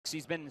RedHawks.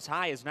 He's been as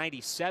high as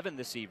 97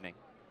 this evening,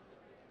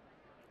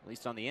 at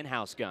least on the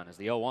in-house gun, as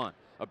the 0-1.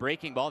 A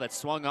breaking ball that's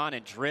swung on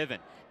and driven.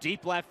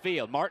 Deep left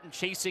field. Martin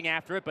chasing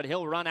after it, but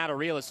he'll run out of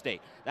real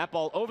estate. That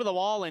ball over the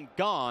wall and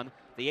gone.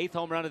 The 8th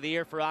home run of the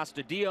year for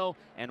Astudillo,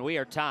 and we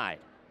are tied.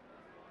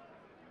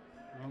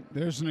 Well,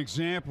 there's an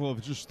example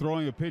of just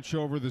throwing a pitch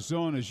over the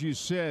zone. As you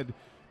said,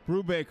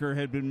 Brubaker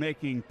had been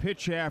making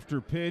pitch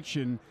after pitch,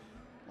 and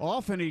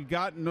often he'd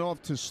gotten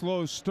off to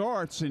slow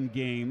starts in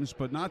games,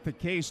 but not the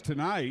case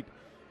tonight.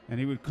 And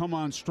he would come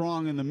on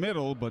strong in the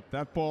middle, but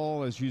that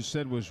ball, as you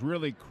said, was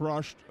really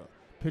crushed.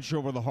 Pitch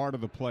over the heart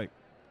of the plate.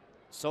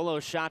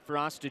 Solo shot for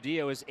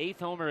Astudillo, his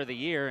 8th homer of the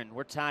year, and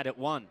we're tied at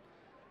 1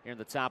 here in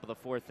the top of the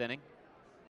 4th inning.